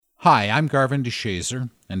Hi, I'm Garvin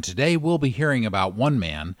DeShazer, and today we'll be hearing about one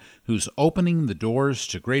man who's opening the doors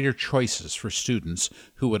to greater choices for students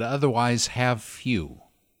who would otherwise have few.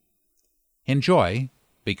 Enjoy,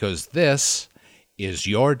 because this is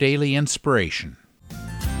your daily inspiration.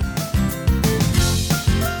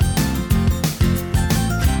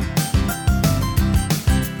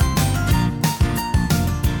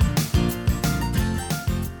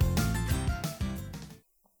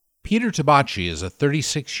 Peter Tabachi is a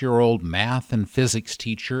 36-year-old math and physics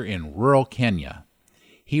teacher in rural Kenya.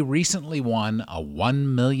 He recently won a $1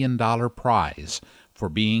 million prize for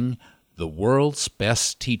being the world's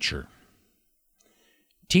best teacher.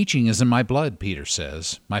 Teaching is in my blood, Peter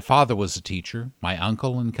says. My father was a teacher. My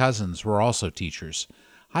uncle and cousins were also teachers.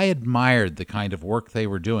 I admired the kind of work they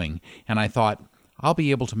were doing, and I thought, I'll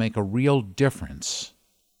be able to make a real difference.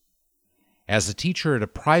 As a teacher at a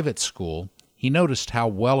private school, he noticed how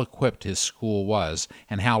well-equipped his school was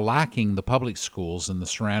and how lacking the public schools in the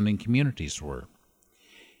surrounding communities were.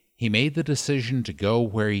 He made the decision to go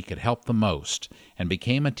where he could help the most and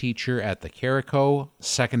became a teacher at the Keriko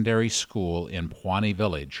Secondary School in Pwani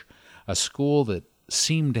Village, a school that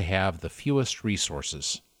seemed to have the fewest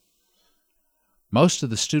resources. Most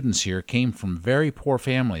of the students here came from very poor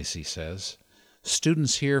families, he says.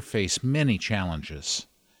 Students here face many challenges.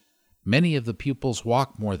 Many of the pupils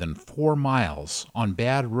walk more than 4 miles on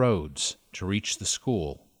bad roads to reach the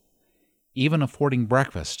school. Even affording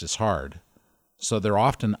breakfast is hard, so they're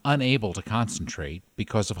often unable to concentrate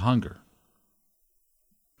because of hunger.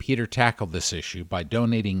 Peter tackled this issue by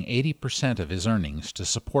donating 80% of his earnings to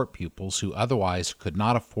support pupils who otherwise could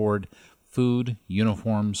not afford food,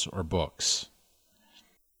 uniforms, or books.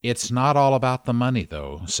 It's not all about the money,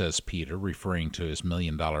 though, says Peter, referring to his $1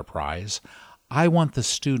 million prize. I want the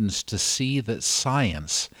students to see that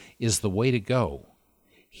science is the way to go.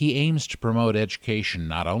 He aims to promote education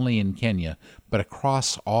not only in Kenya, but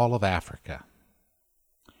across all of Africa.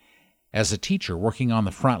 As a teacher working on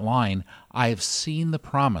the front line, I have seen the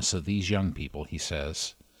promise of these young people, he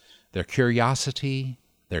says. Their curiosity,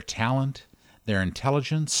 their talent, their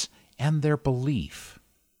intelligence, and their belief.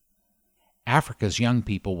 Africa's young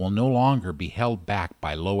people will no longer be held back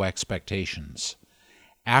by low expectations.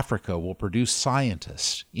 Africa will produce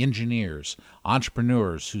scientists, engineers,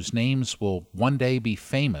 entrepreneurs whose names will one day be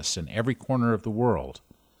famous in every corner of the world.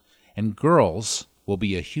 And girls will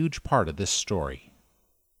be a huge part of this story.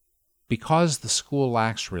 Because the school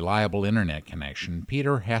lacks reliable internet connection,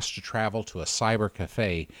 Peter has to travel to a cyber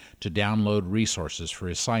cafe to download resources for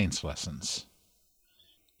his science lessons.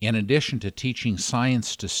 In addition to teaching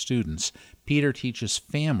science to students, Peter teaches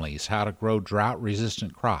families how to grow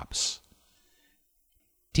drought-resistant crops.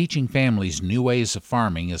 Teaching families new ways of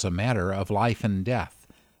farming is a matter of life and death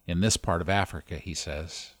in this part of Africa, he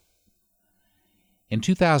says. In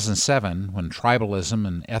 2007, when tribalism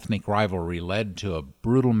and ethnic rivalry led to a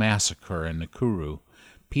brutal massacre in Nakuru,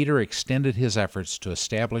 Peter extended his efforts to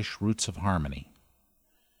establish roots of harmony.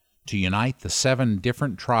 To unite the 7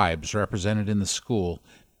 different tribes represented in the school,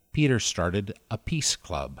 Peter started a Peace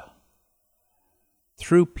Club.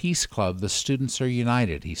 Through Peace Club, the students are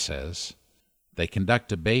united, he says. They conduct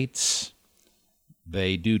debates,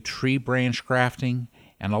 they do tree branch grafting,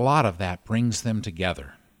 and a lot of that brings them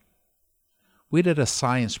together. We did a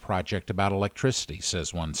science project about electricity,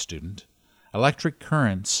 says one student. Electric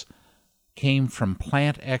currents came from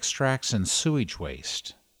plant extracts and sewage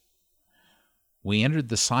waste. We entered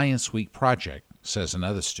the Science Week project, says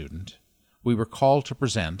another student. We were called to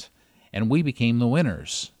present, and we became the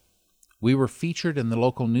winners. We were featured in the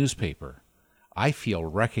local newspaper. I feel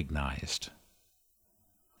recognized.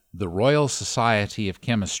 The Royal Society of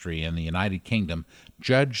Chemistry in the United Kingdom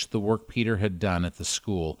judged the work Peter had done at the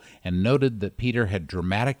school and noted that Peter had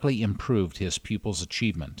dramatically improved his pupils'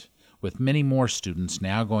 achievement, with many more students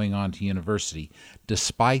now going on to university,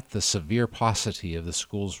 despite the severe paucity of the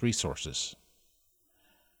school's resources.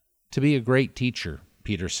 To be a great teacher,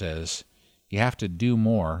 Peter says, you have to do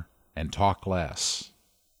more and talk less.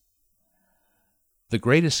 The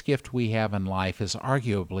greatest gift we have in life is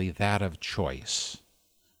arguably that of choice.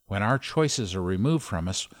 When our choices are removed from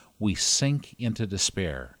us, we sink into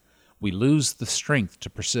despair. We lose the strength to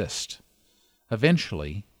persist.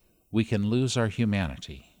 Eventually, we can lose our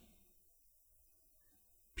humanity.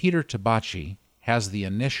 Peter Tabachi has the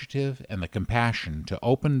initiative and the compassion to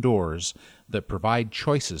open doors that provide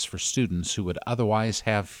choices for students who would otherwise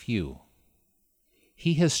have few.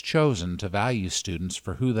 He has chosen to value students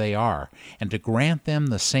for who they are and to grant them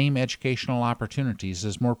the same educational opportunities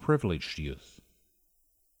as more privileged youth.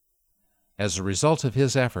 As a result of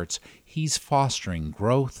his efforts, he's fostering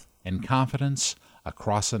growth and confidence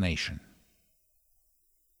across a nation.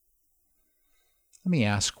 Let me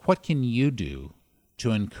ask, what can you do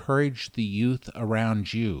to encourage the youth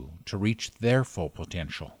around you to reach their full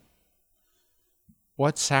potential?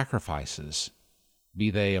 What sacrifices,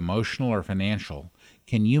 be they emotional or financial,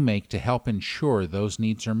 can you make to help ensure those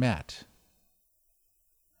needs are met?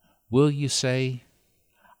 Will you say,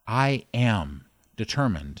 I am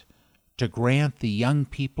determined to grant the young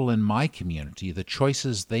people in my community the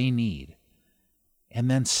choices they need, and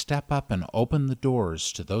then step up and open the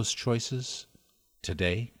doors to those choices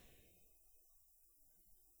today?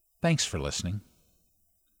 Thanks for listening.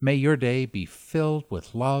 May your day be filled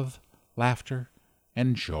with love, laughter,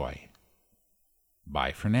 and joy.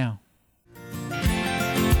 Bye for now.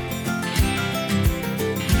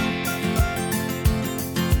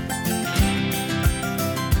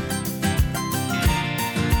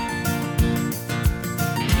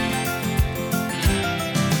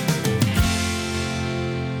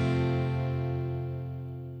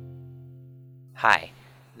 Hi,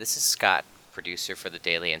 this is Scott, producer for the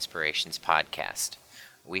Daily Inspirations podcast.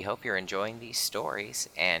 We hope you're enjoying these stories,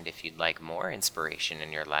 and if you'd like more inspiration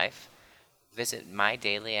in your life, visit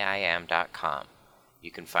mydailyim.com. You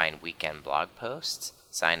can find weekend blog posts,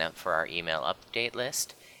 sign up for our email update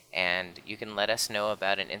list, and you can let us know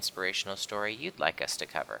about an inspirational story you'd like us to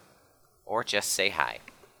cover. Or just say hi.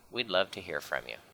 We'd love to hear from you.